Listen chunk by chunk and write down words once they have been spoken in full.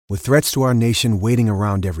With threats to our nation waiting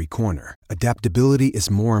around every corner, adaptability is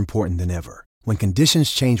more important than ever. When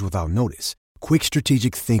conditions change without notice, quick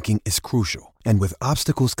strategic thinking is crucial. And with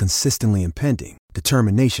obstacles consistently impending,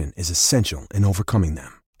 determination is essential in overcoming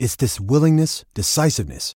them. It's this willingness,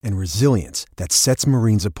 decisiveness, and resilience that sets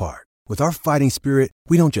Marines apart. With our fighting spirit,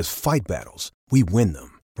 we don't just fight battles, we win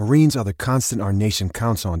them. Marines are the constant our nation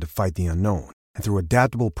counts on to fight the unknown. And through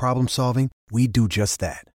adaptable problem solving, we do just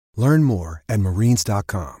that. Learn more at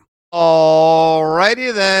marines.com. All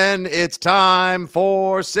righty then. It's time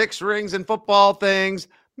for Six Rings and Football Things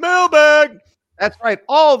Mailbag. That's right.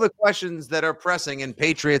 All the questions that are pressing in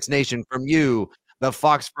Patriots Nation from you, the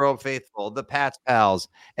Foxborough faithful, the Pats pals,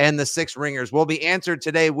 and the Six Ringers will be answered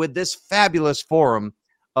today with this fabulous forum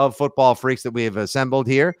of football freaks that we have assembled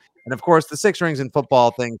here. And of course, the Six Rings and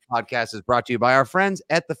Football Things podcast is brought to you by our friends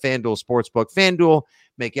at the FanDuel Sportsbook. FanDuel,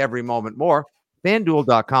 make every moment more.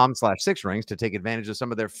 FanDuel.com/6rings to take advantage of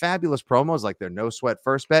some of their fabulous promos like their no sweat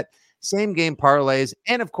first bet, same game parlays,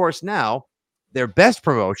 and of course now their best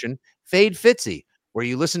promotion, Fade Fitzy, where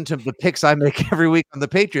you listen to the picks I make every week on the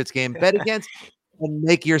Patriots game, bet against, and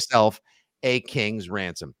make yourself a king's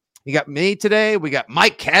ransom. You got me today. We got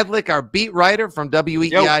Mike Cadlick, our beat writer from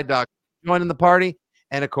WEEI.com, joining the party,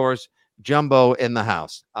 and of course Jumbo in the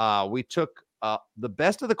house. We took the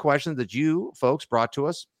best of the questions that you folks brought to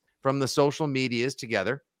us from the social medias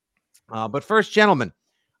together. But first, gentlemen,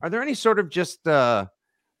 are there any sort of just as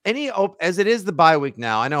it is the bye week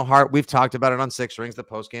now? I know Hart, we've talked about it on Six Rings, the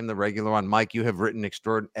post game, the regular one. Mike, you have written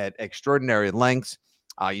at extraordinary lengths.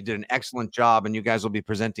 You did an excellent job, and you guys will be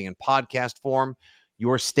presenting in podcast form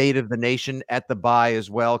your State of the Nation at the bye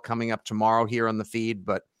as well, coming up tomorrow here on the feed.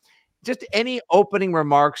 But just any opening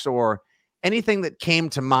remarks or anything that came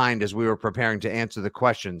to mind as we were preparing to answer the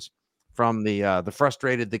questions from the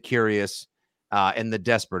frustrated, the curious, and the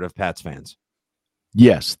desperate of Pats fans.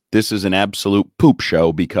 Yes, this is an absolute poop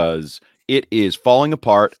show because it is falling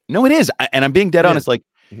apart. No, it is. And I'm being dead honest. Like,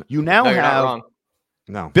 you now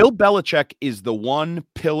have Bill Belichick is the one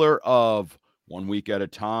pillar of 1 week at a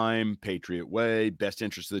time, Patriot way, best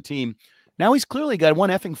interest of the team. Now he's clearly got one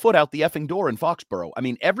effing foot out the effing door in Foxborough. I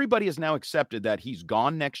mean, everybody has now accepted that he's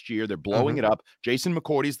gone next year. They're blowing it up. Jason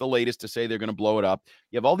McCourty's the latest to say they're going to blow it up.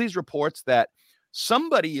 You have all these reports that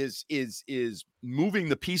somebody is moving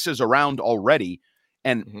the pieces around already.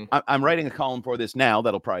 And I'm writing a column for this now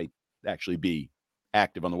that'll probably actually be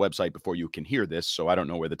active on the website before you can hear this. So I don't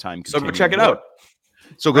know where the time. So go check it out.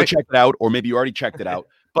 So go check it out, or maybe you already checked it out.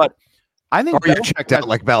 But I think you checked out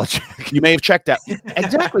like Belichick. You may have checked out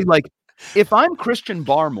exactly. Like, if I'm Christian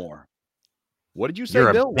Barmore, what did you say,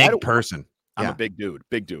 You're Bill? a big person. I'm a big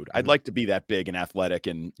dude. I'd like to be that big and athletic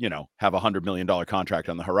and, have $100 million contract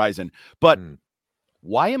on the horizon. But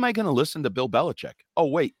why am I going to listen to Bill Belichick? Oh,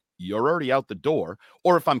 wait, you're already out the door.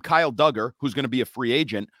 Or if I'm Kyle Duggar, who's going to be a free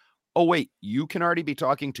agent, oh, wait, you can already be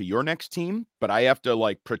talking to your next team, but I have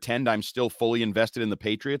to pretend I'm still fully invested in the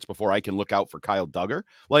Patriots before I can look out for Kyle Duggar.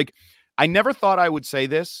 I never thought I would say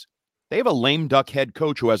this. They have a lame duck head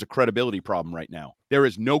coach who has a credibility problem right now. There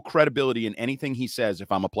is no credibility in anything he says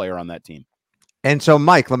if I'm a player on that team. And so,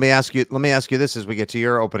 Mike, let me ask you this as we get to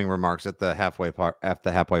your opening remarks at the halfway part of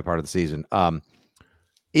the season.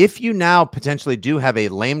 If you now potentially do have a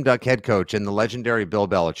lame duck head coach in the legendary Bill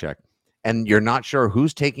Belichick, and you're not sure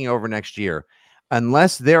who's taking over next year,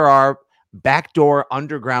 unless there are backdoor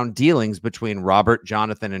underground dealings between Robert,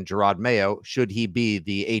 Jonathan, and Gerard Mayo, should he be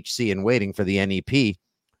the HC in waiting for the NEP,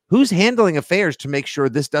 who's handling affairs to make sure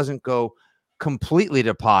this doesn't go completely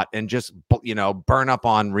to pot and just, burn up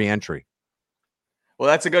on reentry? Well,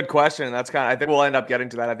 that's a good question. That's I think we'll end up getting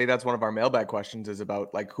to that. I think that's one of our mailbag questions is about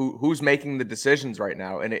who's making the decisions right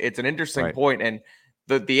now. And it's an interesting point. And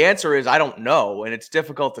the answer is, I don't know. And it's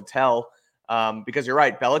difficult to tell because you're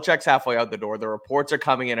right. Belichick's halfway out the door. The reports are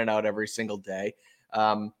coming in and out every single day.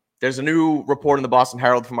 There's a new report in the Boston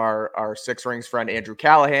Herald from our Six Rings friend, Andrew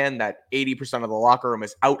Callahan, that 80% of the locker room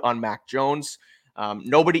is out on Mac Jones.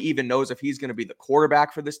 Nobody even knows if he's going to be the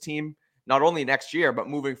quarterback for this team, not only next year, but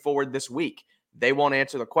moving forward this week. They won't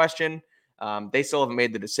answer the question. They still haven't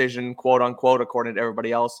made the decision, quote unquote, according to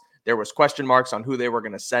everybody else. There was question marks on who they were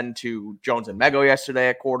going to send to Jones and Mego yesterday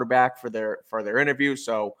at quarterback for their interview.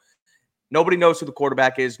 So nobody knows who the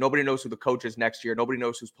quarterback is. Nobody knows who the coach is next year. Nobody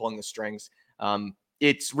knows who's pulling the strings.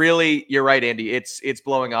 It's really, you're right, Andy. It's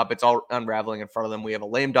blowing up. It's all unraveling in front of them. We have a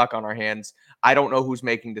lame duck on our hands. I don't know who's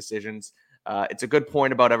making decisions. It's a good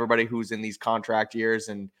point about everybody who's in these contract years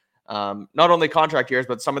and not only contract years,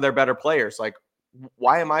 but some of their better players.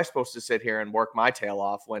 Why am I supposed to sit here and work my tail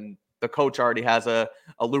off when the coach already has a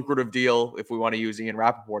lucrative deal, if we want to use Ian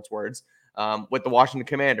Rappaport's words, with the Washington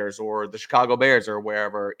Commanders or the Chicago Bears or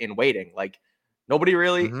wherever in waiting. Like nobody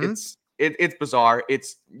really, it's bizarre.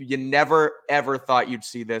 You never, ever thought you'd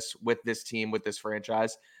see this with this team, with this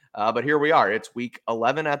franchise. But here we are. It's week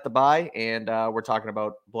 11 at the bye, and we're talking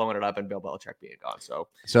about blowing it up and Bill Belichick being gone. So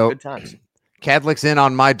good times. Cadlick's in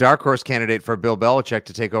on my dark horse candidate for Bill Belichick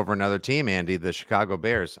to take over another team, Andy, the Chicago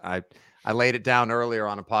Bears. I laid it down earlier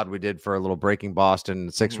on a pod we did for a little Breaking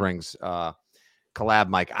Boston Six Rings collab,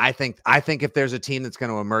 Mike. I think if there's a team that's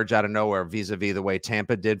going to emerge out of nowhere vis-a-vis the way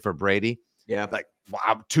Tampa did for Brady, like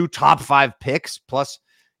wow, 2 top 5 picks plus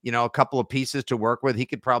a couple of pieces to work with, he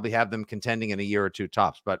could probably have them contending in a year or 2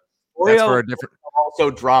 tops. But that's for a different.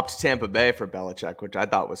 Also dropped Tampa Bay for Belichick, which I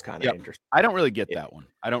thought was kind of interesting. I don't really get that one.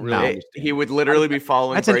 I don't really understand. He would literally be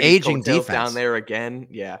following. That's Brady's an aging defense down there again.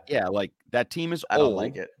 Yeah, like that team is old. I don't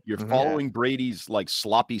like it. You're following Brady's like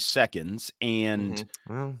sloppy seconds, and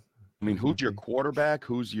I mean, who's your quarterback?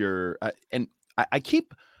 Who's your and I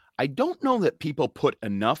don't know that people put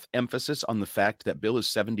enough emphasis on the fact that Bill is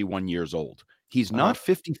 71 years old. He's not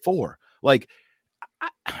 54. Like,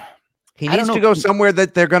 he needs to go somewhere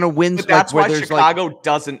that they're going to win. But that's why Chicago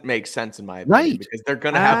doesn't make sense in my opinion, because they're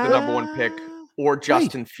going to have the number 1 pick or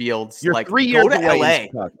Justin Fields. You're like 3 years go to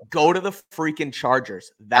away. LA, go to the freaking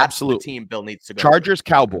Chargers. That's the team Bill needs to go. Chargers,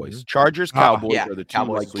 Cowboys. Chargers, Cowboys are the two.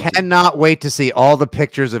 Cowboys. Cannot wait to see all the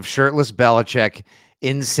pictures of shirtless Belichick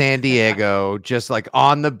in San Diego, just like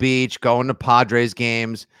on the beach, going to Padres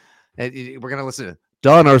games. We're going to listen to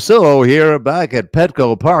Don Orsillo here back at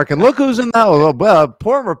Petco Park. And look who's in that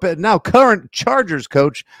former now current Chargers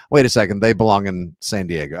coach. Wait a second. They belong in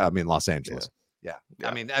Los Angeles. Yeah.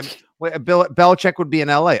 I mean, Belichick would be in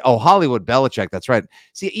LA. Oh, Hollywood Belichick. That's right.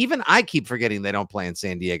 See, even I keep forgetting they don't play in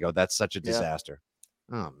San Diego. That's such a disaster.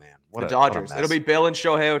 Oh, man. The Dodgers. It'll be Bill and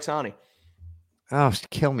Shohei Ohtani. Oh,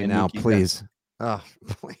 kill me now, please. Oh,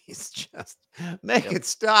 please just make it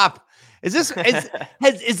stop. Is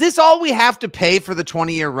this all we have to pay for the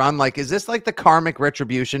 20-year run? Like, is this like the karmic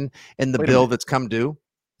retribution in the bill that's come due?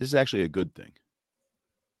 This is actually a good thing.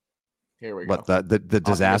 Here we go. What the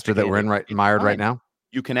disaster that we're in mired right now?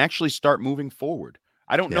 You can actually start moving forward.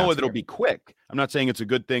 I don't know if it'll be quick. I'm not saying it's a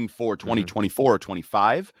good thing for 2024 or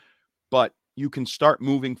 25, but you can start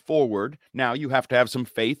moving forward. Now you have to have some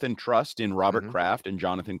faith and trust in Robert Kraft and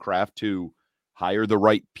Jonathan Kraft to hire the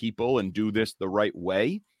right people and do this the right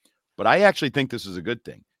way. But I actually think this is a good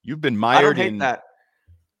thing. You've been mired I don't hate that.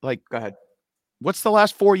 Like, go ahead. What's the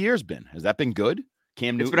last 4 years been? Has that been good?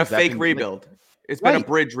 Cam Newton. It's been a fake rebuild. It's been a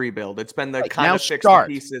bridge rebuild. It's been the kind of fix the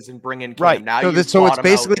pieces and bring in Cam. Now so it's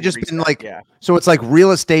basically just been like, so it's like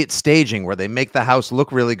real estate staging where they make the house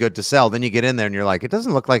look really good to sell. Then you get in there and you're like, it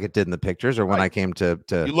doesn't look like it did in the pictures or when I came to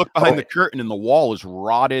you look behind the curtain and the wall is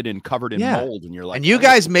rotted and covered in mold. And you're like, and you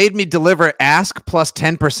guys made me deliver ask plus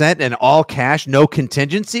 10% and all cash, no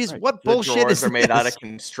contingencies. What bullshit is this? Are made out of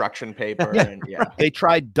construction paper. And they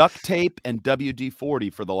tried duct tape and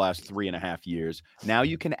WD-40 for the last 3.5 years. Now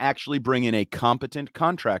you can actually bring in a competent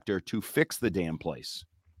contractor to fix the damn place.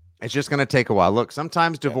 It's just going to take a while. Look,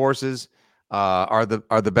 sometimes divorces are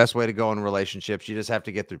the best way to go in relationships. You just have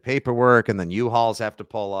to get through paperwork, and then U-Hauls have to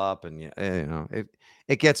pull up, and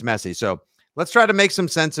it gets messy. So let's try to make some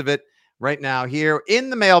sense of it right now here in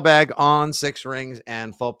the mailbag on Six Rings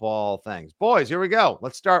and Football Things. Boys, here we go.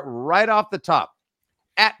 Let's start right off the top.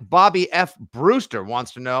 At Bobby F. Brewster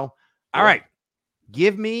wants to know, all right,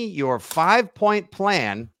 give me your 5-point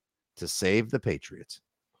plan to save the Patriots.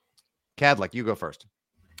 Cadlick, you go first.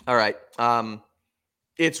 All right.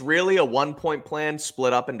 It's really a 1-point plan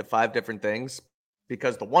split up into 5 different things,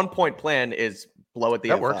 because the 1-point plan is blow it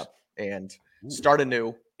the F up and start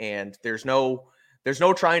anew. And there's no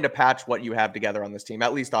trying to patch what you have together on this team,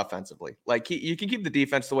 at least offensively. Like you can keep the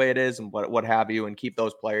defense the way it is and what have you, and keep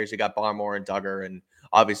those players. You got Barmore and Duggar and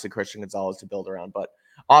obviously Christian Gonzalez to build around, but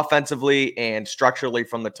offensively and structurally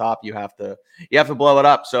from the top, you have to blow it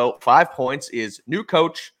up. So 5 points is new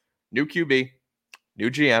coach, new QB,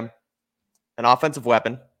 new GM, an offensive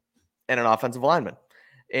weapon, and an offensive lineman.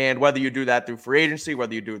 And whether you do that through free agency,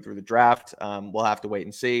 whether you do it through the draft, we'll have to wait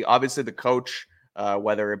and see. Obviously, the coach,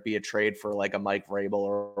 whether it be a trade for like a Mike Vrabel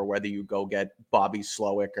or whether you go get Bobby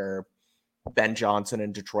Slowick or Ben Johnson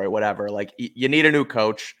in Detroit, whatever, like you need a new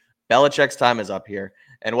coach. Belichick's time is up here.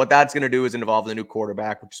 And what that's going to do is involve the new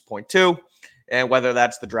quarterback, which is point 2. And whether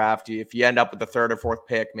that's the draft, if you end up with the 3rd or 4th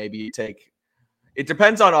pick, maybe you take – it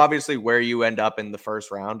depends on obviously where you end up in the first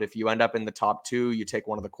round. If you end up in the top 2, you take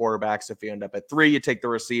one of the quarterbacks. If you end up at 3, you take the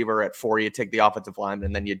receiver. At 4, you take the offensive lineman,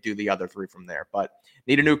 and then you do the other 3 from there. But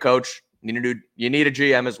need a new coach. You need a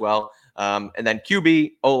GM as well. And then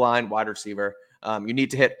QB, O-line, wide receiver. You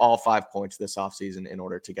need to hit all 5 points this offseason in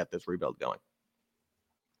order to get this rebuild going.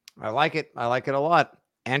 I like it. I like it a lot.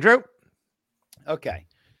 Andrew? Okay.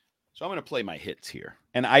 So I'm going to play my hits here.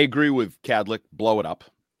 And I agree with Cadlick. Blow it up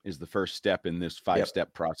is the first step in this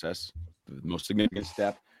 5-step process, the most significant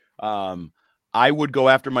step. I would go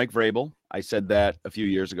after Mike Vrabel. I said that a few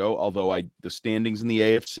years ago, although the standings in the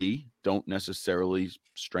AFC don't necessarily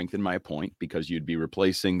strengthen my point, because you'd be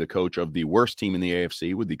replacing the coach of the worst team in the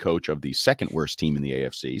AFC with the coach of the second worst team in the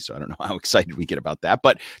AFC. So I don't know how excited we get about that,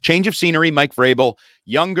 but change of scenery. Mike Vrabel,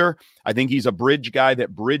 younger. I think he's a bridge guy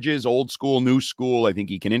that bridges old school, new school. I think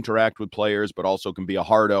he can interact with players, but also can be a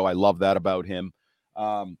hardo. I love that about him.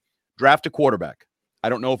 Draft a quarterback. I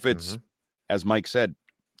don't know if it's, as Mike said,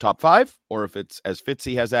 top 5, or if it's, as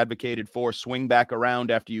Fitzy has advocated for, swing back around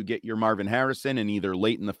after you get your Marvin Harrison and either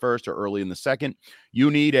late in the first or early in the second. You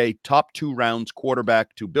need a top 2 rounds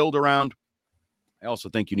quarterback to build around. I also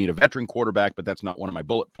think you need a veteran quarterback, but that's not one of my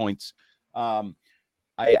bullet points. I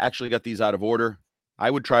actually got these out of order. I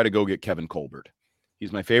would try to go get Kevin Colbert.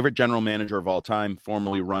 He's my favorite general manager of all time,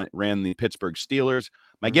 formerly ran the Pittsburgh Steelers.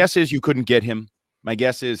 My guess is you couldn't get him. My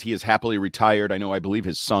guess is he is happily retired. I believe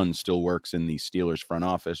his son still works in the Steelers front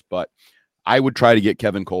office, but I would try to get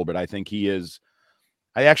Kevin Colbert. I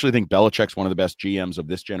actually think Belichick's one of the best GMs of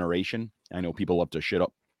this generation. I know people love to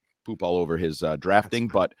poop all over his drafting,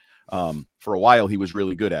 but for a while he was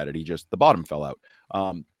really good at it. The bottom fell out.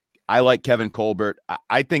 I like Kevin Colbert.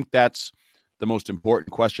 I think that's the most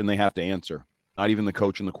important question they have to answer. Not even the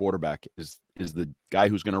coach and the quarterback is the guy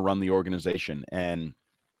who's going to run the organization. And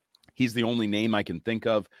he's the only name I can think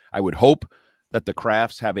of. I would hope that the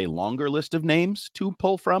Crafts have a longer list of names to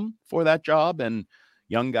pull from for that job, and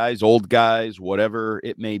young guys, old guys, whatever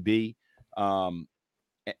it may be.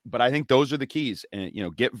 But I think those are the keys. And,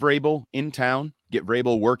 get Vrabel in town, get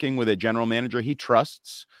Vrabel working with a general manager he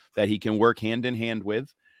trusts, that he can work hand in hand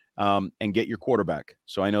with, and get your quarterback.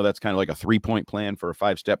 So I know that's kind of like a 3-point plan for a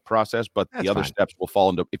 5-step process, but the other steps will fall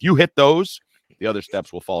into, if you hit those, the other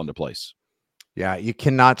steps will fall into place. Yeah, you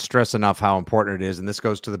cannot stress enough how important it is. And this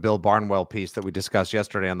goes to the Bill Barnwell piece that we discussed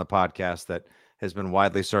yesterday on the podcast that has been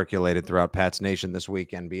widely circulated throughout Pat's Nation this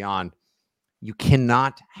week and beyond. You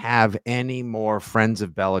cannot have any more friends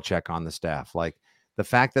of Belichick on the staff. Like, the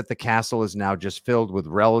fact that the castle is now just filled with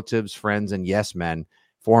relatives, friends, and yes men,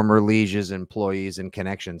 former lieges, employees, and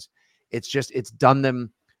connections. It's done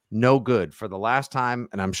them no good. For the last time,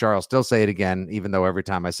 and I'm sure I'll still say it again, even though every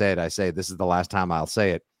time I say it, I say this is the last time I'll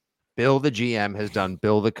say it. Bill, the GM, has done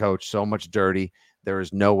Bill, the coach, so much dirty. There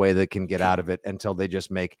is no way they can get out of it until they just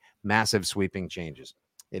make massive sweeping changes.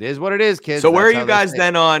 It is what it is, kids. So where are you guys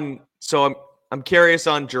then on? So I'm curious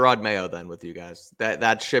on Gerard Mayo then with you guys.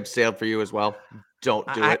 That ship sailed for you as well.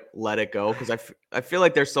 Don't do it. Let it go, because I feel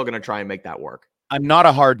like they're still going to try and make that work. I'm not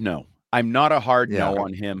a hard no. No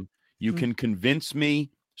on him. You can convince me.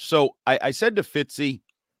 So I said to Fitzy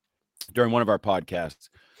during one of our podcasts,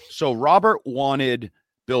 so Robert wanted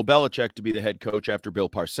Bill Belichick to be the head coach after Bill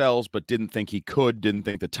Parcells, but didn't think he could, didn't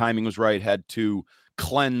think the timing was right, had to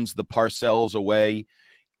cleanse the Parcells away.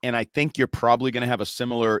 And I think you're probably going to have a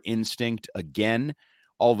similar instinct again,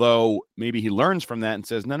 although maybe he learns from that and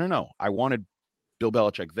says, no, I wanted Bill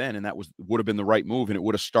Belichick then, and that would have been the right move, and it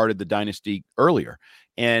would have started the dynasty earlier.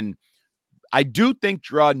 And I do think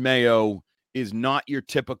Gerard Mayo is not your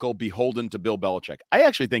typical beholden to Bill Belichick. I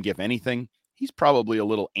actually think, if anything, he's probably a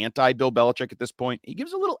little anti-Bill Belichick at this point. He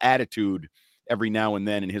gives a little attitude every now and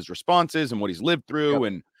then in his responses and what he's lived through,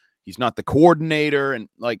 and he's not the coordinator. And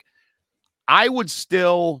I would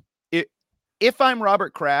still, if I'm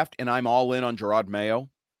Robert Kraft and I'm all in on Gerard Mayo,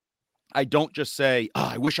 I don't just say,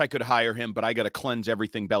 I wish I could hire him, but I got to cleanse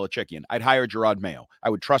everything Belichickian. I'd hire Gerard Mayo. I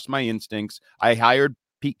would trust my instincts. I hired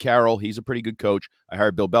Pete Carroll. He's a pretty good coach. I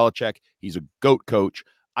hired Bill Belichick. He's a GOAT coach.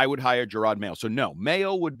 I would hire Gerard Mayo. So no,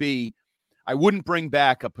 Mayo would be, I wouldn't bring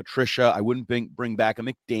back a Patricia. I wouldn't bring back a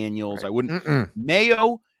McDaniels. Right. I wouldn't.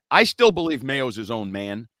 Mayo, I still believe Mayo's his own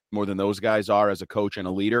man more than those guys are as a coach and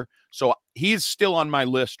a leader. So he's still on my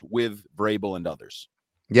list with Vrabel and others.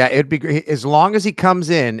 Yeah, it'd be great as long as he comes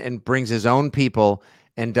in and brings his own people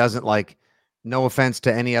and doesn't, no offense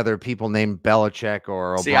to any other people named Belichick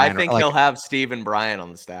or O'Brien. See, I think he'll have Steve and Brian on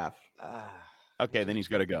the staff. Okay, then he's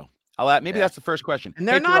got to go. Maybe that's the first question. And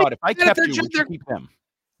they're not. Gerard, if I kept you, would you keep them?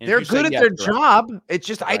 They're good at their job. It's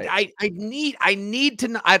just right. I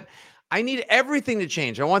need everything to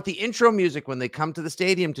change. I want the intro music when they come to the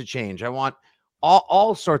stadium to change. I want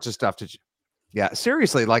all sorts of stuff to change. Yeah,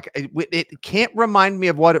 seriously, it can't remind me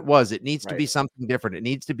of what it was. It needs to be something different. It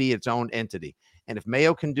needs to be its own entity. And if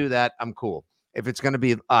Mayo can do that, I'm cool. If it's going to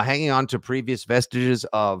be hanging on to previous vestiges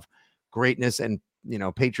of greatness and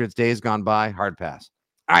Patriots days gone by. Hard pass.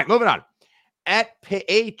 All right, moving on. At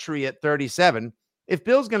Patriot 37, if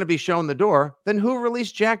Bill's going to be shown the door, then who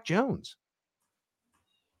released Jack Jones?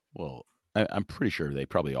 Well, I'm pretty sure they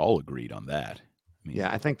probably all agreed on that. I mean,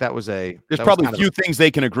 I think that was there's probably a few things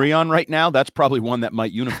they can agree on right now. That's probably one that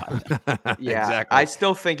might unify them. Yeah, exactly. I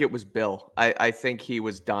still think it was Bill. I think he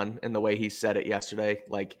was done in the way he said it yesterday.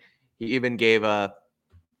 Like, he even gave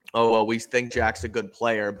we think Jack's a good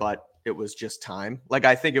player, but it was just time. Like,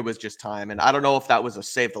 I think it was just time. And I don't know if that was a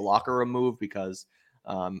save the locker room move, because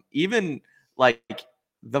even like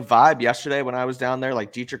the vibe yesterday when I was down there,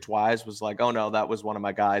 like Dietrich Wise was like, oh no, that was one of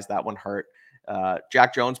my guys. That one hurt.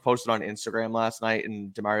 Jack Jones posted on Instagram last night,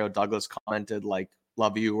 and Demario Douglas commented like,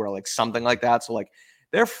 love you, or like something like that. So like,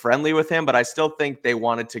 they're friendly with him, but I still think they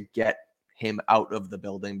wanted to get him out of the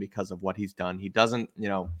building because of what he's done. He doesn't,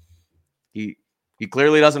 he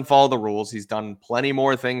clearly doesn't follow the rules. He's done plenty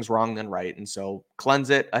more things wrong than right. And so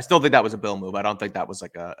cleanse it. I still think that was a Bill move. I don't think that was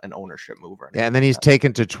like an ownership move or anything. Yeah, and then he's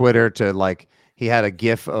taken to Twitter to like, he had a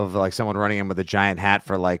gif of like someone running him with a giant hat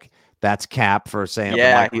for like, that's Cap for saying,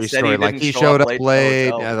 he said story. Like he showed up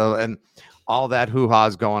late and all that hoo-ha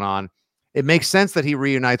is going on. It makes sense that he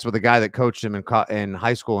reunites with a guy that coached him in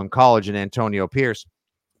high school and college, in Antonio Pierce.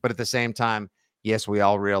 But at the same time, yes, we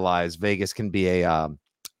all realize Vegas can be a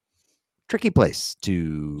tricky place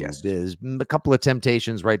to. Yes. There's a couple of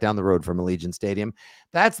temptations right down the road from Allegiant Stadium.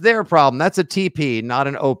 That's their problem. That's a TP, not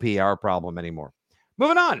an OPR problem anymore.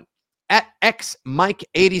 Moving on. At X Mike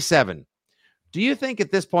 87. Do you think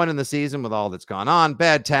at this point in the season, with all that's gone on,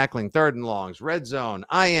 bad tackling, third and longs, red zone,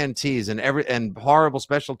 INTs, and horrible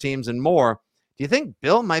special teams and more, do you think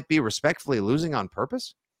Bill might be respectfully losing on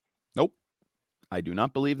purpose? Nope. I do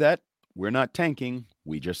not believe that. We're not tanking.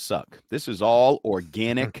 We just suck. This is all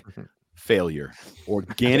organic failure.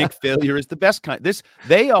 Organic failure is the best kind.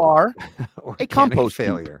 They are a compost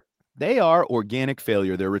failure. They are organic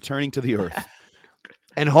failure. They're returning to the earth.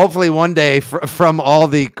 And hopefully one day from all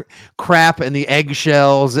the crap and the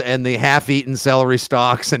eggshells and the half-eaten celery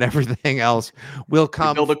stalks and everything else, we'll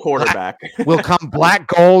build a quarterback. We'll come black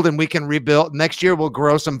gold, and we can rebuild. Next year, we'll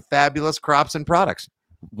grow some fabulous crops and products.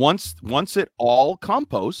 Once it all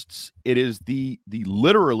composts, it is the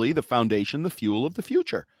literally the foundation, the fuel of the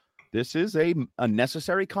future. This is a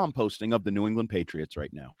necessary composting of the New England Patriots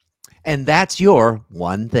right now. And that's your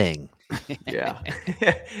one thing. Yeah.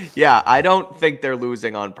 Yeah. I don't think they're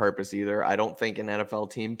losing on purpose either. I don't think an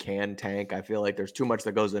NFL team can tank. I feel like there's too much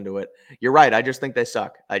that goes into it. You're right. I just think they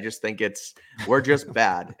suck. I just think we're just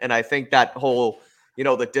bad. And I think that whole,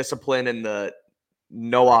 the discipline and the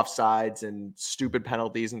no offsides and stupid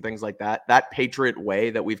penalties and things like that Patriot way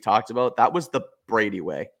that we've talked about, that was the Brady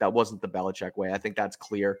way. That wasn't the Belichick way. I think that's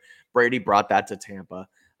clear. Brady brought that to Tampa.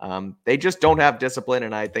 They just don't have discipline,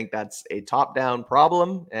 and I think that's a top-down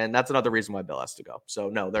problem, and that's another reason why Bill has to go. So,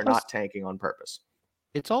 no, they're not tanking on purpose.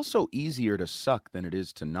 It's also easier to suck than it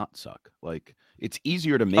is to not suck. Like, it's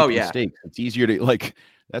easier to make mistakes. It's easier to,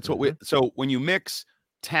 that's what we – so when you mix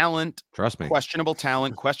talent, trust me, questionable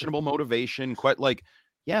talent, questionable motivation,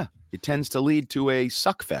 it tends to lead to a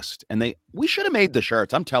suck fest. And we should have made the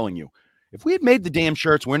shirts, I'm telling you. If we had made the damn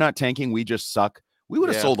shirts, we're not tanking, we just suck, we would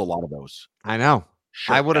have sold a lot of those. I know.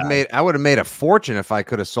 I would have made a fortune if I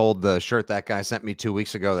could have sold the shirt that guy sent me 2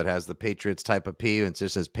 weeks ago that has the Patriots type of P and it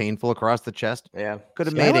just says painful across the chest. Yeah. Could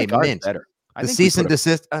have made a mint. Better. The cease and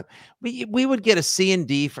desist. We would get a C and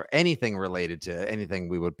D for anything related to anything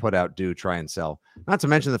we would put out, try and sell. Not to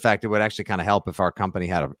mention the fact it would actually kind of help if our company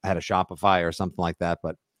had a Shopify or something like that.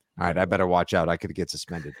 But all right, I better watch out. I could get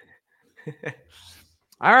suspended.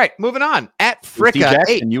 All right, moving on. At Fricka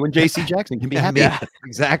 8. You and JC Jackson can be happy. Yeah,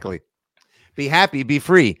 exactly. Be happy, be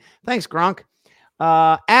free. Thanks, Gronk.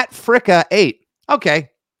 At Fricka 8. Okay,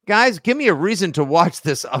 guys, give me a reason to watch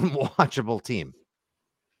this unwatchable team.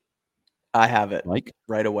 I have it, Mike,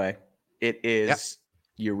 right away. It is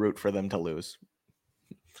you root for them to lose.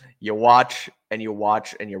 You watch and you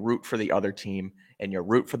watch and you root for the other team and you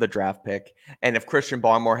root for the draft pick. And if Christian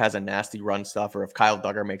Barmore has a nasty run stuff, or if Kyle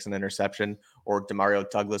Duggar makes an interception, or Demario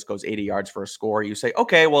Douglas goes 80 yards for a score, you say,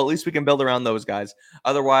 okay, well, at least we can build around those guys.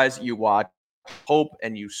 Otherwise, you watch hope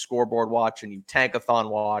and you scoreboard watch and you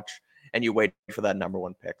tankathon watch and you wait for that number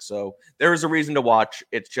one pick. So there is a reason to watch.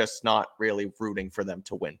 It's just not really rooting for them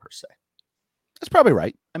to win per se. That's probably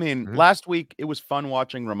right. I mean, last week it was fun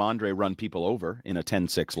watching Ramondre run people over in a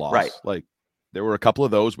 10-6 loss. Right. Like, there were a couple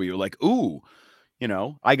of those where you're like, ooh,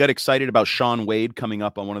 I got excited about Sean Wade coming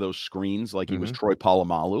up on one of those screens like he was Troy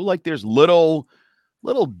Polamalu. Like, there's little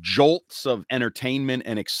little jolts of entertainment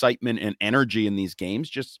and excitement and energy in these games.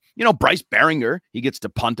 Just, Bryce Behringer, he gets to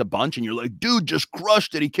punt a bunch and you're like, dude, just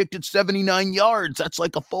crushed it. He kicked it 79 yards. That's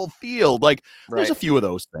like a full field. Like there's a few of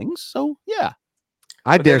those things. So yeah.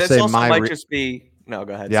 I dare say might just be, no,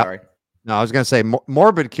 go ahead. Yep. Sorry. No, I was going to say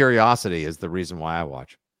morbid curiosity is the reason why I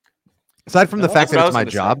watch. Aside from the fact that it's my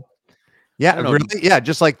job. Yeah, really. Yeah.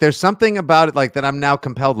 Just like there's something about it like that I'm now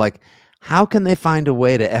compelled, like, how can they find a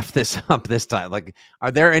way to F this up this time? Like,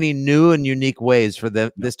 are there any new and unique ways for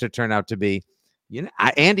this to turn out to be,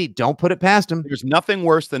 Andy, don't put it past him. There's nothing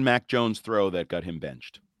worse than Mac Jones' throw that got him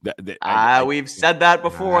benched. We've said that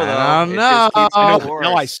before, though. No,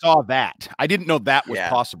 I saw that. I didn't know that was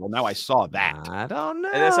possible. Now I saw that. I don't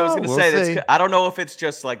know. And that's what I was going to say. I don't know if it's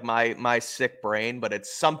just like my sick brain, but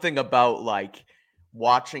it's something about like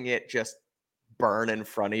watching it just burn in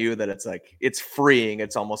front of you that it's like it's freeing.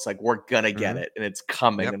 It's almost like we're gonna get it and it's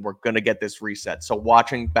coming and we're gonna get this reset. So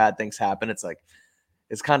watching bad things happen, it's like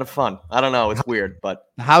it's kind of fun. I don't know, it's weird, but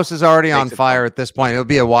the house is already on fire at this point. It'll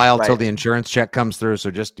be a while till the insurance check comes through, so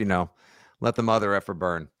just let the mother effer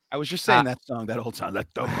burn. I was just saying that old song,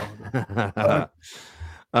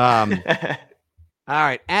 all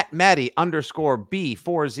right, at Maddie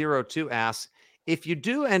 _B402 asks, if you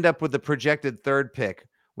do end up with the projected third pick,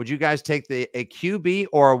 would you guys take a QB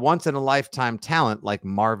or a once-in-a-lifetime talent like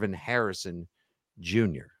Marvin Harrison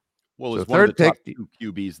Jr.? Well, is one of the top two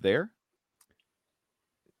QBs there?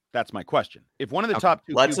 That's my question. If one of the top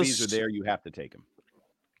two QBs are there, you have to take him.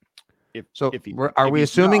 Are we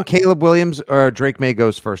assuming Caleb Williams or Drake May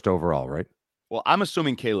goes first overall, right? Well, I'm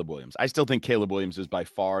assuming Caleb Williams. I still think Caleb Williams is by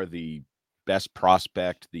far the best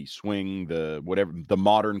prospect, the swing, the whatever, the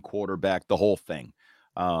modern quarterback, the whole thing.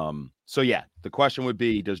 So yeah, the question would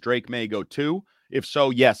be, does Drake May go 2? If so,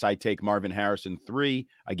 yes, I take Marvin Harrison 3.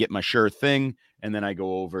 I get my sure thing. And then I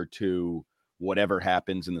go over to whatever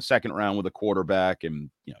happens in the second round with a quarterback and,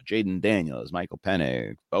 Jaden Daniels, Michael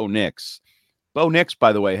Penix, Bo Nix. Bo Nix,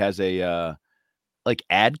 by the way, has a,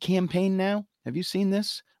 ad campaign now. Have you seen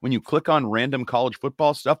this? When you click on random college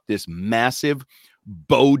football stuff, this massive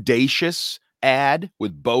bodacious ad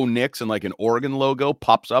with Bo Nix and like an Oregon logo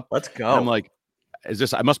pops up. Let's go. And I'm like,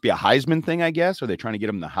 I must be a Heisman thing, I guess. Are they trying to get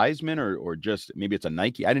him the Heisman or just maybe it's a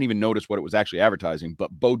Nike? I didn't even notice what it was actually advertising,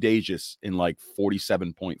 but bodacious in like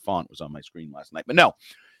 47-point font was on my screen last night. But no,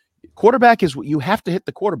 quarterback is what you have to hit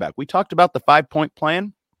the quarterback. We talked about the 5-point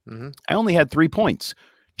plan. Mm-hmm. I only had 3 points.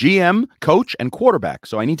 GM, coach, and quarterback.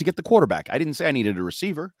 So I need to get the quarterback. I didn't say I needed a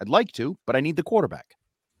receiver. I'd like to, but I need the quarterback.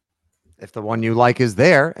 If the one you like is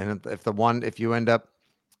there, and if you end up,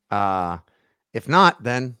 if not,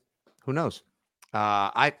 then who knows?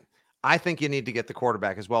 I think you need to get the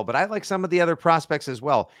quarterback as well, but I like some of the other prospects as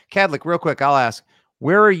well. Cadlick, real quick, I'll ask,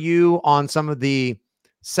 where are you on some of the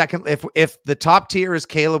second? If the top tier is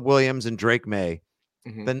Caleb Williams and Drake May,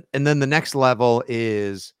 then the next level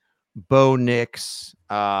is Bo Nix,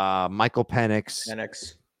 Michael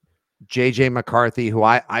Penix, JJ McCarthy, who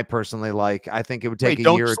I personally like. I think it would take a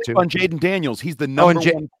year or two. On Jaden Daniels, he's the number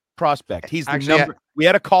one prospect. He's the number. We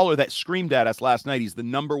had a caller that screamed at us last night. He's the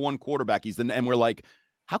number one quarterback. And we're like,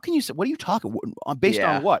 how can you say? What are you talking? Based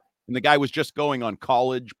on what? And the guy was just going on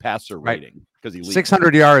college passer rating because he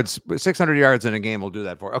 600 yards in a game will do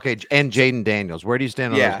that for. Okay, and Jaden Daniels. Where do you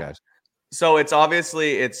stand on those guys? So it's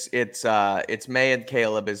obviously it's May and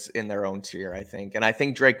Caleb is in their own tier, I think, and I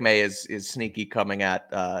think Drake May is sneaky coming at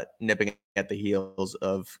nipping at the heels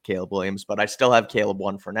of Caleb Williams, but I still have Caleb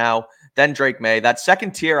 1 for now. Then Drake May. That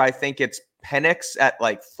second tier, I think it's Penix at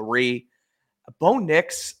like 3. Bo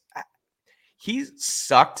Nix, he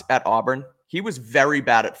sucked at Auburn. He was very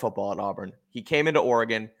bad at football at Auburn. He came into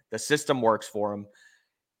Oregon. The system works for him.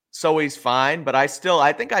 So he's fine, but I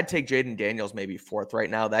think I'd take Jaden Daniels maybe 4th right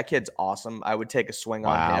now. That kid's awesome. I would take a swing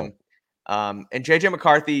on him. And JJ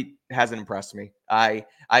McCarthy hasn't impressed me. I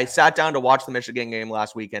sat down to watch the Michigan game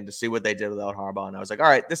last weekend to see what they did without Harbaugh, and I was like, all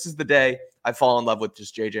right, this is the day I fall in love with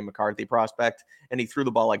just JJ McCarthy prospect. And he threw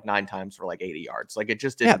the ball like 9 times for like 80 yards. Like it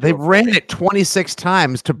just didn't. Yeah, they ran it 26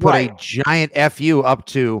 times to put a giant FU up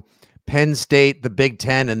to Penn State, the Big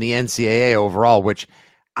Ten, and the NCAA overall, which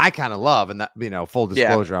I kind of love. And that, full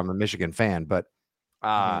disclosure, I'm a Michigan fan, but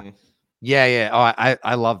I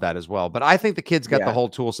love that as well. But I think the kid's got the whole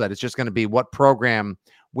tool set. It's just going to be what program,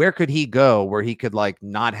 where could he go where he could like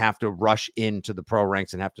not have to rush into the pro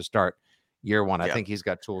ranks and have to start year one. I think he's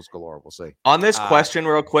got tools galore. We'll see. On this question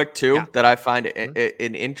real quick too, that I find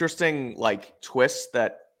an interesting like twist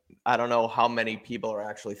that I don't know how many people are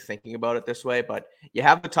actually thinking about it this way, but you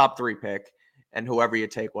have the top 3 pick and whoever you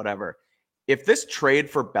take, whatever. If this trade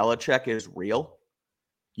for Belichick is real,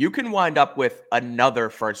 you can wind up with another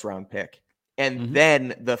first round pick. and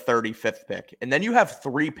then the 35th pick. And then you have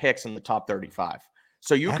 3 picks in the top 35.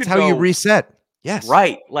 So That's how you reset. Yes.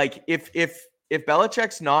 Right. Like if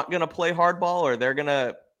Belichick's not going to play hardball, or if they're going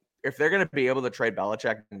to be able to trade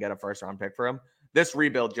Belichick and get a first round pick for him, this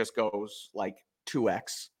rebuild just goes like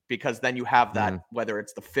 2x, because then you have that, whether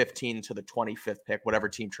it's the 15 to the 25th pick, whatever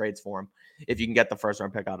team trades for him, if you can get the first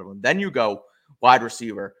round pick out of him, then you go wide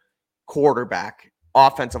receiver, quarterback,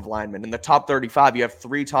 offensive lineman. In the top 35, you have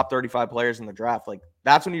 3 top 35 players in the draft. Like,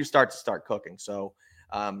 that's when you start cooking. So,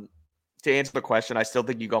 to answer the question, I still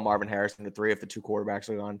think you go Marvin Harrison to 3 if the 2 quarterbacks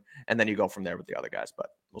are gone, and then you go from there with the other guys. But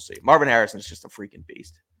we'll see. Marvin Harrison is just a freaking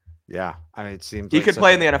beast. Yeah, I mean, it seems he could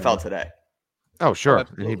play in the NFL today. Oh, sure.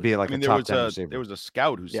 And he'd be like a top 10 receiver. There was a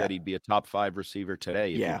scout who said he'd be a top 5 receiver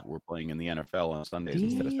today if he were playing in the NFL on Sundays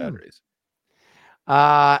instead of Saturdays.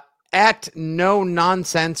 At No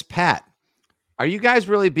Nonsense Pat, are you guys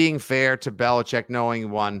really being fair to Belichick, knowing he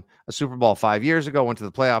won a Super Bowl 5 years ago, went to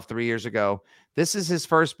the playoff 3 years ago? This is his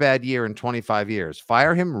first bad year in 25 years.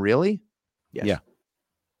 Fire him, really? Yes. Yeah.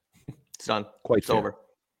 It's done. Quite fair. Over.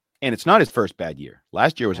 And it's not his first bad year.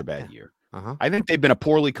 Last year was a bad year. I think they've been a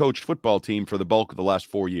poorly coached football team for the bulk of the last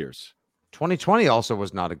 4 years. 2020 also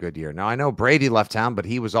was not a good year. Now, I know Brady left town, but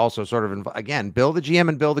he was also sort of, again, Bill the GM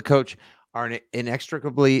and Bill the coach are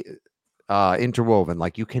inextricably interwoven.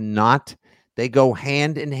 Like, you cannot, they go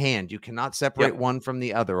hand in hand. You cannot separate one from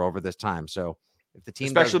the other over this time. So if the team,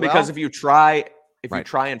 especially does well, because if you try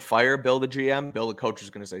and fire Bill the GM, Bill the coach is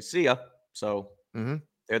going to say, see ya. So they're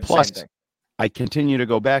the same thing. I continue to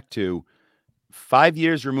go back to 5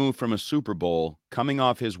 years removed from a Super Bowl, coming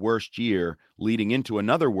off his worst year, leading into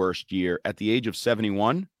another worst year at the age of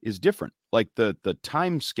 71 is different. Like the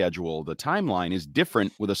time schedule, the timeline is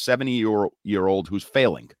different with a 70-year-old who's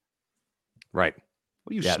failing. Right.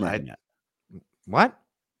 What are you smirking at? What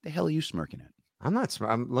the hell are you smirking at? I'm not.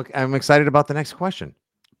 I'm excited about the next question.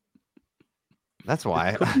 That's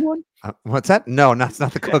why. What's that? No, it's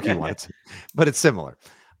not the cookie one. But it's similar.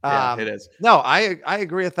 Yeah, it is. No, I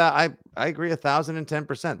agree with that. I agree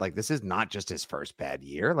 1,010%. Like, this is not just his first bad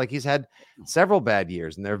year. Like, he's had several bad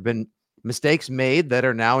years, and there have been mistakes made that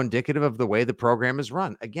are now indicative of the way the program is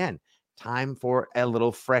run. Again, time for a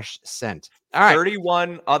little fresh scent. All right.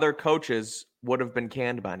 31 other coaches would have been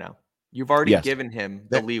canned by now. You've already given him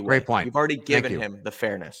the leeway. Great point. You've already given him the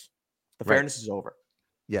fairness. The fairness is over.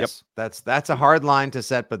 Yes, that's a hard line to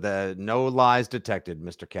set, but the no lies detected,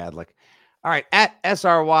 Mr. Cadlick. All right, at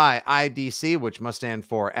SRYIDC, which must stand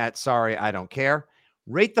for at Sorry I Don't Care,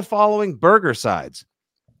 rate the following burger sides: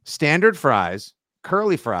 standard fries,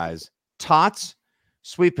 curly fries, tots,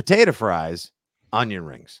 sweet potato fries, onion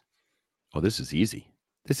rings. Oh, this is easy.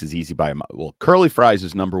 This is easy by a mile. Well, curly fries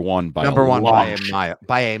is number one by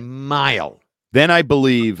a mile. Then I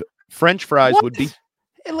believe French fries would be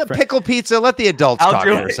pickle pizza. Let the adults talk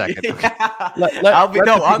for a second.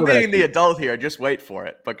 I'm being the adult here. Just wait for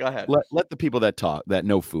it. But go ahead. Let the people that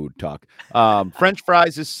know food talk. French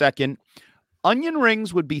fries is second. Onion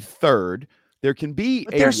rings would be third. There can be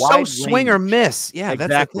they're so swing or miss. Yeah,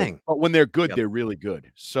 exactly. That's the thing. But when they're good, they're really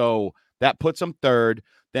good. So that puts them third.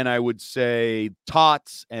 Then I would say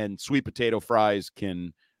tots and sweet potato fries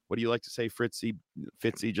can. What do you like to say, Fitzy?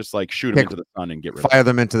 Just like shoot them into the sun and get rid of them. Fire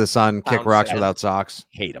them into the sun, kick rocks without socks.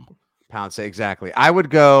 Hate them. Pound say exactly. I would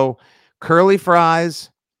go curly fries,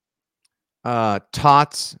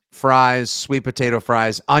 tots, fries, sweet potato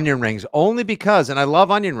fries, onion rings, only because, and I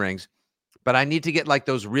love onion rings, but I need to get like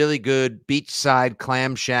those really good beachside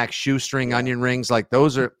clam shack shoestring onion rings. Like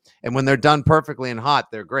those are, and when they're done perfectly and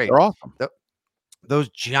hot, they're great. They're awesome. Those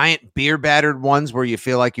giant beer battered ones where you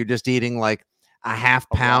feel like you're just eating like a half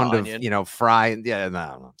pound of, fry. Yeah,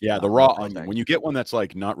 the raw onion. When you get one that's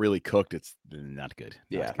like not really cooked, it's not good.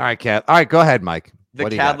 Yeah. All right, Kat. All right, go ahead, Mike. The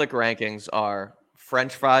Cadlick rankings are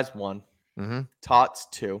French fries 1, tots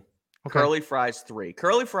 2, curly fries 3.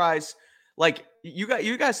 Curly fries, like you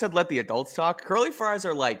guys said, let the adults talk. Curly fries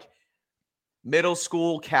are like middle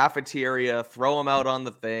school cafeteria. Throw them out on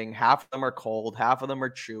the thing. Half of them are cold. Half of them are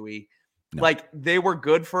chewy. No. Like, they were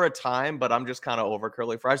good for a time, but I'm just kind of over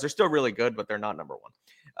curly fries. They're still really good, but they're not number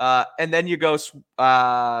 1. And then you go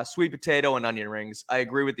sweet potato and onion rings. I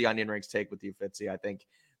agree with the onion rings take with you, Fitzy. I think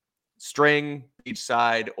string,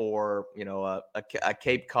 beachside, or, a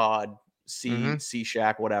Cape Cod, sea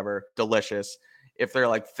shack, whatever, delicious. If they're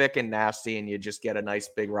like thick and nasty and you just get a nice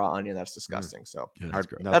big raw onion, that's disgusting. So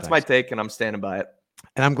that's my take, and I'm standing by it.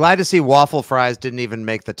 And I'm glad to see waffle fries didn't even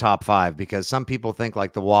make the top 5, because some people think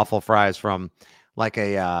like the waffle fries from like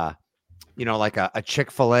a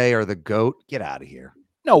Chick-fil-A or the Goat. Get out of here.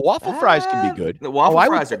 No, waffle fries can be good. The waffle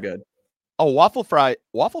fries are good. Oh, waffle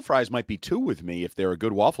fries might be 2 with me if they're a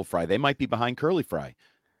good waffle fry. They might be behind curly fry.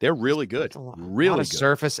 They're really good. Really good.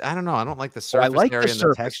 Surface. I don't know. I don't like the surface I like area the and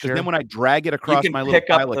surface, the texture. then when I drag it across my little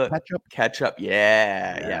pile of ketchup.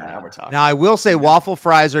 Yeah. Now we're talking. Now I will say waffle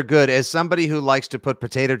fries are good. As somebody who likes to put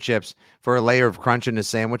potato chips for a layer of crunch in his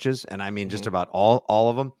sandwiches, and I mean just about all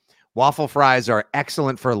of them, waffle fries are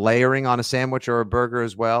excellent for layering on a sandwich or a burger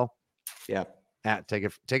as well. Yeah. Take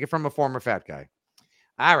it from a former fat guy.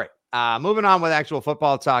 All right. Moving on with actual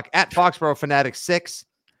football talk at Foxborough Fanatic 6.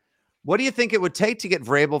 What do you think it would take to get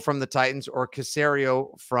Vrabel from the Titans or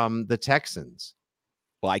Caserio from the Texans?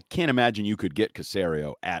 Well, I can't imagine you could get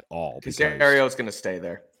Caserio at all. Caserio's going to stay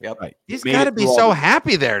there. Yep. Right. He's got to be so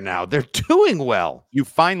happy there now. They're doing well. You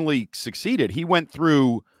finally succeeded. He went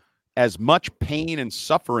through as much pain and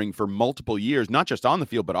suffering for multiple years, not just on the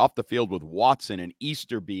field, but off the field with Watson and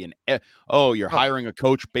Easterby. And, you're hiring a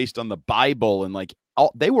coach based on the Bible. And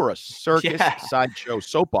they were a circus sideshow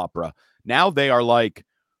soap opera. Now they are like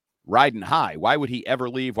riding high. Why would he ever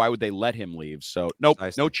leave? Why would they let him leave? So nope,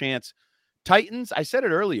 no chance. Titans, I said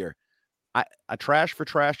it earlier, a trash for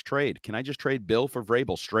trash trade. Can I just trade Bill for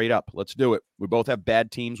Vrabel straight up? Let's do it. We both have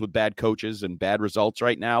bad teams with bad coaches and bad results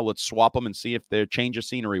right now. Let's swap them and see if their change of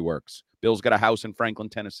scenery works. Bill's got a house in Franklin,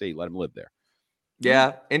 Tennessee. Let him live there.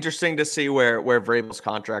 Yeah, interesting to see where Vrabel's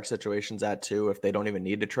contract situation's at too. If they don't even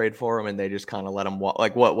need to trade for him and they just kind of let him walk,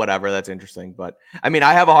 whatever. That's interesting. But I mean,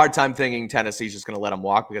 I have a hard time thinking Tennessee's just going to let him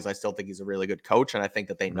walk because I still think he's a really good coach, and I think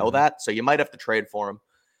that they know that. So you might have to trade for him.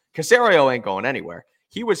 Caserio ain't going anywhere.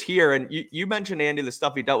 He was here, and you mentioned, Andy, the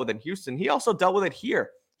stuff he dealt with in Houston. He also dealt with it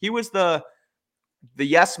here. He was the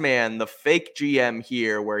yes man, the fake GM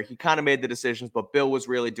here, where he kind of made the decisions, but Bill was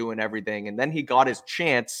really doing everything. And then he got his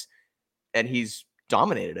chance, and he's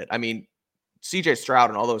dominated it. I mean, CJ Stroud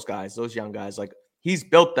and all those guys, those young guys, he's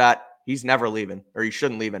built that. He's never leaving, or he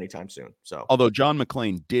shouldn't leave anytime soon. So, although John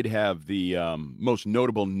McClain did have the most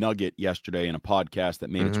notable nugget yesterday in a podcast that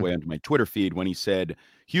made its way onto my Twitter feed when he said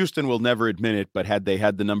Houston will never admit it, but had they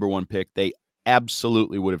had the number 1 pick, they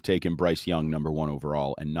absolutely would have taken Bryce Young number 1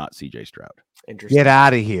 overall and not CJ Stroud. Interesting. Get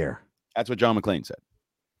out of here. That's what John McClain said.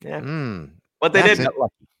 Yeah. But they didn't.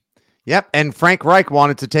 Yep. And Frank Reich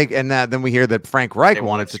wanted to take, and then we hear that Frank Reich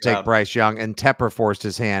wanted to take Bryce Young, and Tepper forced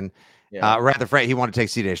his hand. Yeah. Frank, he wanted to take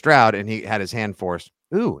CJ Stroud, and he had his hand forced.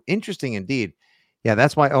 Ooh, interesting indeed. Yeah,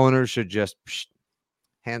 that's why owners should just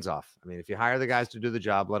hands off. I mean, if you hire the guys to do the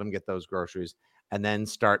job, let them get those groceries and then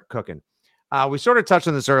start cooking. We sort of touched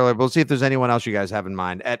on this earlier, but we'll see if there's anyone else you guys have in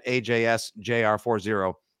mind at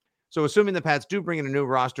AJSJR40. So assuming the Pats do bring in a new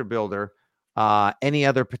roster builder, any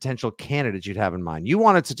other potential candidates you'd have in mind? You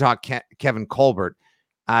wanted to talk Kevin Colbert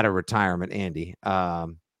out of retirement, Andy.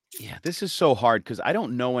 Yeah, this is so hard because I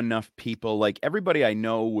don't know enough people. Like everybody I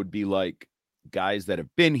know would be like guys that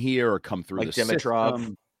have been here or come through the Dimitrov.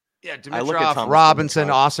 System. Yeah, Dimitrov, Robinson,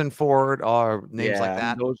 Austin Ford, or names like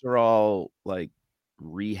that. Those are all like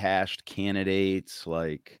rehashed candidates.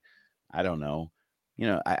 Like, I don't know. You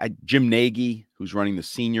know, Jim Nagy, who's running the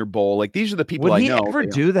Senior Bowl. Like these are the people I know. Would he ever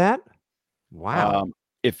do that? Wow.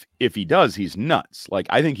 If he does, he's nuts. Like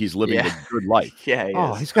I think he's living a good life.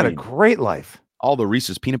 Yeah. He's got a great life. All the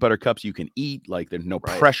Reese's peanut butter cups you can eat. Like there's no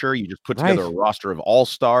pressure. You just put together a roster of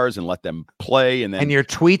all-stars and let them play. And your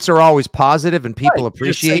tweets are always positive and people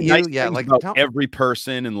appreciate you. Nice like every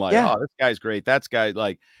person and oh, this guy's great. That's guy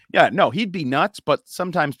he'd be nuts, but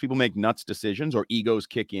sometimes people make nuts decisions or egos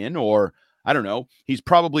kick in, or I don't know. He's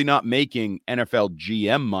probably not making NFL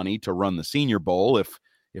GM money to run the Senior Bowl. If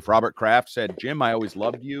Robert Kraft said, Jim, I always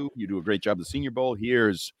loved you. You do a great job at the Senior Bowl.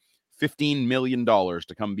 Here's $15 million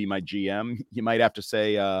to come be my GM. You might have to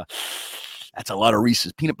say, that's a lot of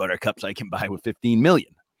Reese's peanut butter cups I can buy with $15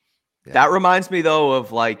 million. Yeah. That reminds me, though,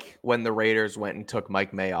 of when the Raiders went and took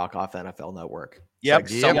Mike Mayock off NFL Network.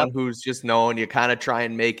 Someone who's just known. You kind of try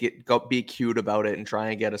and make it be cute about it and try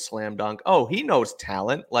and get a slam dunk. Oh, he knows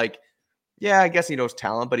talent. I guess he knows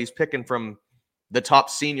talent, but he's picking from the top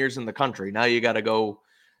seniors in the country. Now you got to go.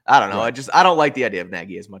 I don't know. I don't like the idea of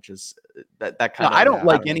Nagy as much as that kind of. I don't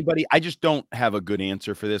like anybody. I just don't have a good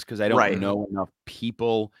answer for this because I don't know enough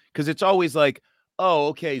people. Because it's always like, oh,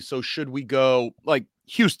 okay, so should we go like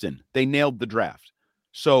Houston? They nailed the draft.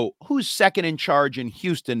 So who's second in charge in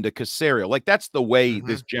Houston to Caserio? Like that's the way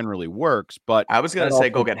this generally works. But I was gonna say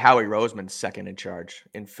go get Howie Roseman second in charge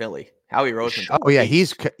in Philly. Howie Roseman. Oh yeah,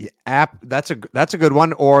 he's that's a good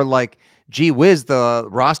one. Or gee whiz, the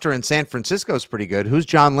roster in San Francisco is pretty good. Who's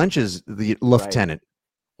John Lynch's the lieutenant?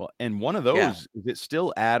 Well, and one of those, is it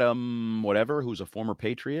still Adam whatever, who's a former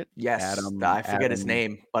Patriot? Yes. I forget his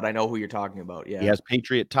name, but I know who you're talking about. Yeah. He has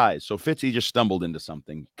Patriot ties. So Fitzy just stumbled into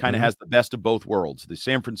something. Kind of has the best of both worlds. The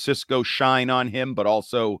San Francisco shine on him, but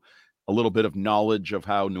also a little bit of knowledge of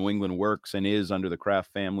how New England works and is under the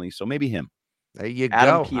Kraft family. So maybe him. There you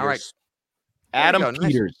Adam go. Peters. All right. Adam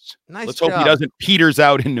Peters. Nice Let's job. hope he doesn't Peters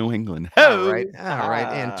out in New England. All right.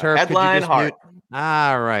 And Turf, headline heart.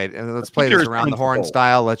 All right. And let's play this around the horn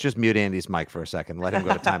style. Let's just mute Andy's mic for a second. Let him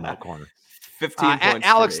go to timeout corner. 15 points.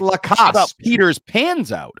 Alex Lacoste. How about Peters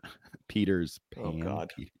pans out? Peters pan. Oh,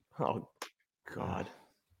 God. Oh, God.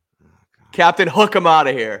 Captain, hook him out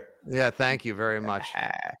of here. Yeah, thank you very much.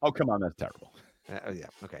 Oh, come on. That's terrible. Yeah.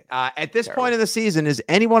 Okay. At this point in the season, is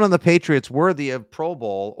anyone on the Patriots worthy of Pro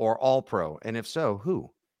Bowl or All Pro? And if so,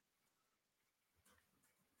 who?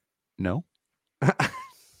 No.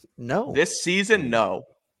 No. This season, no.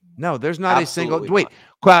 No, there's not Absolutely a single.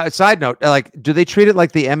 Wait, side note, like, do they treat it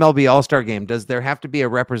like the MLB All-Star game? Does there have to be a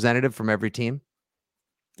representative from every team?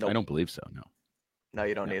 Nope. I don't believe so. No. No,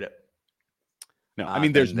 you don't need it. No, I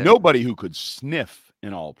mean, there's nobody who could sniff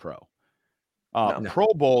an All-Pro. Pro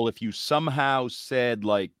Bowl, if you somehow said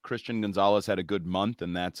like Christian Gonzalez had a good month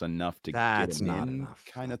and that's enough to get him in, enough.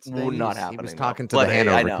 Kind of thing. Well, not happening. He was talking to the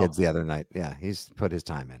Hanover kids the other night. Yeah, he's put his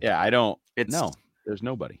time in. Yeah, no, there's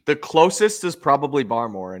nobody. The closest is probably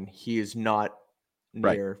Barmore, and he is not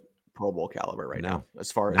near Pro Bowl caliber right now, as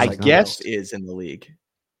far as I guess is in the league.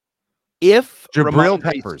 If Jabril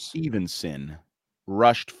Peppers Stevenson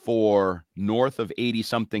rushed for north of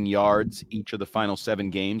 80-something yards each of the final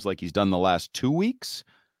 7 games like he's done the last 2 weeks,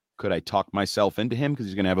 could I talk myself into him because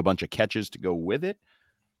he's going to have a bunch of catches to go with it?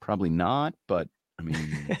 Probably not, but I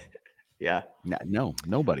mean, yeah. No,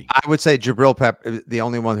 nobody. I would say Jabril the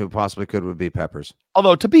only one who possibly could would be Peppers.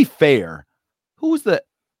 Although, to be fair, who was the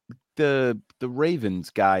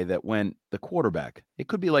Ravens guy that went the quarterback? It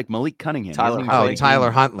could be like Malik Cunningham.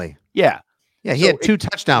 Tyler Huntley. Yeah. Yeah, he had 2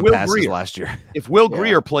 touchdown passes last year. If Will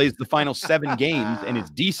Grier plays the final 7 games and is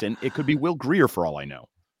decent, it could be Will Grier for all I know.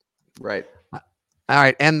 Right. All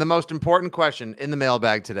right. And the most important question in the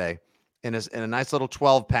mailbag today, in a nice little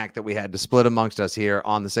 12-pack that we had to split amongst us here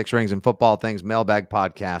on the 6 Rings and Football Things mailbag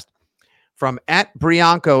podcast from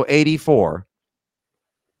 @Brianco84.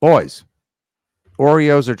 Boys,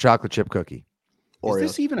 Oreos or chocolate chip cookie? Oreos.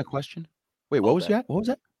 Is this even a question? Wait, what was that? What was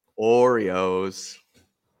that? Oreos.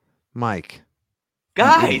 Mike.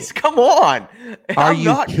 Guys, come on. Are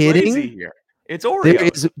you kidding? Here. It's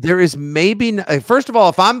Oreos. There is maybe first of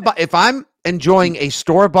all, if I'm enjoying a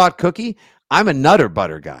store-bought cookie, I'm a Nutter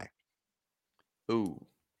Butter guy. Ooh.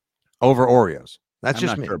 Over Oreos. That's I'm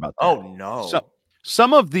just not me. Sure about that. Oh no.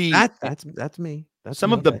 Some of the that's me.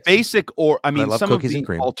 Some of the basic some of the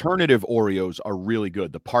cream. Alternative Oreos are really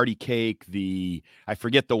good. The party cake, I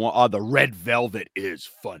forget the one. The red velvet is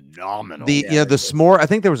phenomenal. The s'more. I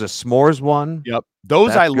think there was a s'mores one. Yep, those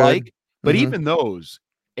That's I good. like. But even those,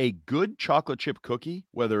 a good chocolate chip cookie,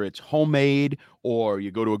 whether it's homemade or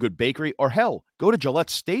you go to a good bakery, or hell, go to Gillette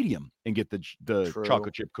Stadium and get the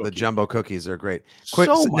chocolate chip cookie. The jumbo cookies are great.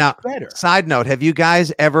 So much better. Side note: have you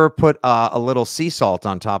guys ever put a little sea salt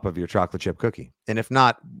on top of your chocolate chip cookie? And if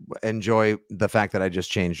not, enjoy the fact that I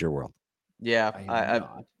just changed your world. Yeah,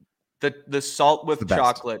 the salt with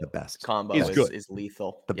chocolate combo is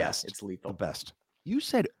lethal. The best. It's lethal. The best. You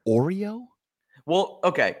said Oreo? Well,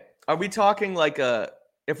 okay. Are we talking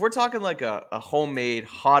if we're talking like a homemade,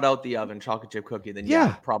 hot out the oven chocolate chip cookie, then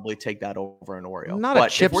I'd probably take that over an Oreo. Not a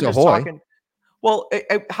Chips Ahoy.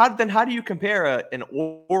 How do you compare an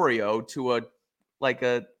Oreo to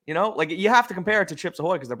you have to compare it to Chips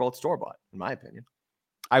Ahoy because they're both store bought, in my opinion.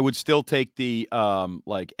 I would still take the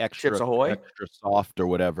extra Chips Ahoy, extra soft or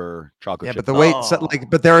whatever chocolate. Yeah, chip. but the way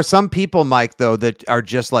but there are some people, Mike, though, that are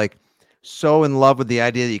just like so in love with the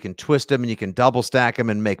idea that you can twist them and you can double stack them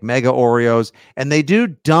and make mega Oreos, and they do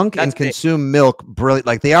dunk and consume milk brilliant.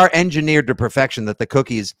 Like they are engineered to perfection that the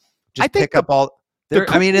cookies just pick up all.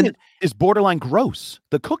 Is borderline gross.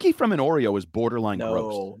 The cookie from an Oreo is borderline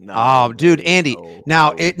gross. Dude, Andy.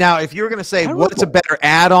 Now, if you were gonna say what's a better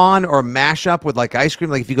add-on or mashup with like ice cream,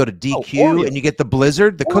 like if you go to DQ and you get the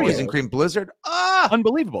Blizzard, the cookies and cream Blizzard,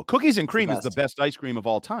 unbelievable. Cookies and cream is the best ice cream of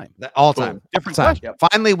all time. All time. Different question.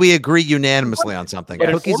 Yep. Finally, we agree unanimously on something.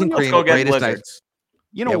 Cookies and cream, greatest ice.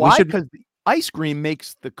 You know why? Because the ice cream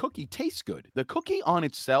makes the cookie taste good. The cookie on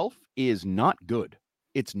itself is not good.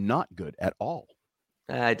 It's not good at all.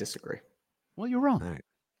 I disagree. Well, you're wrong. All right.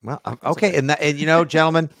 Well, okay. And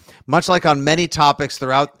gentlemen, much like on many topics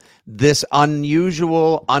throughout this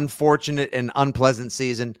unusual, unfortunate, and unpleasant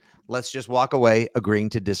season, let's just walk away agreeing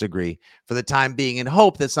to disagree for the time being, and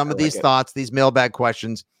hope that some of these thoughts, these mailbag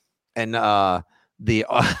questions, and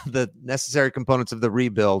the necessary components of the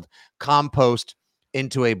rebuild compost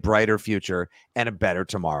into a brighter future and a better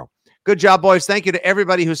tomorrow. Good job, boys. Thank you to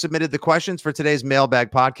everybody who submitted the questions for today's mailbag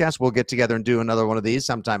podcast. We'll get together and do another one of these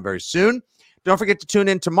sometime very soon. Don't forget to tune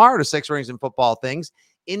in tomorrow to Six Rings and Football Things.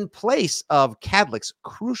 In place of Cadlick's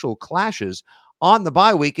crucial clashes on the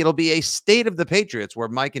bye week, it'll be a State of the Patriots where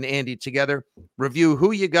Mike and Andy together review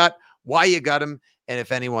who you got, why you got him, and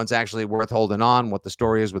if anyone's actually worth holding on, what the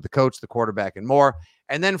story is with the coach, the quarterback, and more.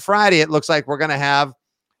 And then Friday, it looks like we're going to have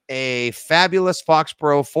a fabulous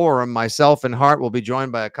Foxborough forum. Myself and Hart will be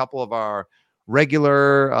joined by a couple of our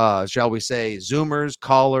regular, shall we say, Zoomers,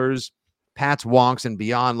 callers, Pats, Wonks, and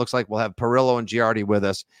beyond. Looks like we'll have Perillo and Giardi with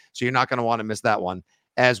us, so you're not going to want to miss that one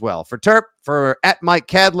as well. For Terp, for at Mike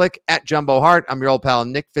Cadlick, at Jumbo Hart, I'm your old pal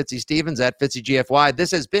Nick Fitzy Stevens, at Fitzy GFY.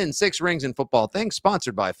 This has been Six Rings and Football Things,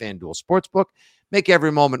 sponsored by FanDuel Sportsbook. Make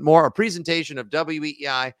every moment more. A presentation of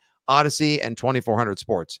WEEI, Odyssey, and 2400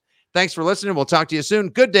 Sports. Thanks for listening. We'll talk to you soon.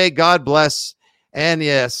 Good day. God bless. And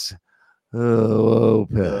yes, oh,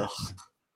 piss.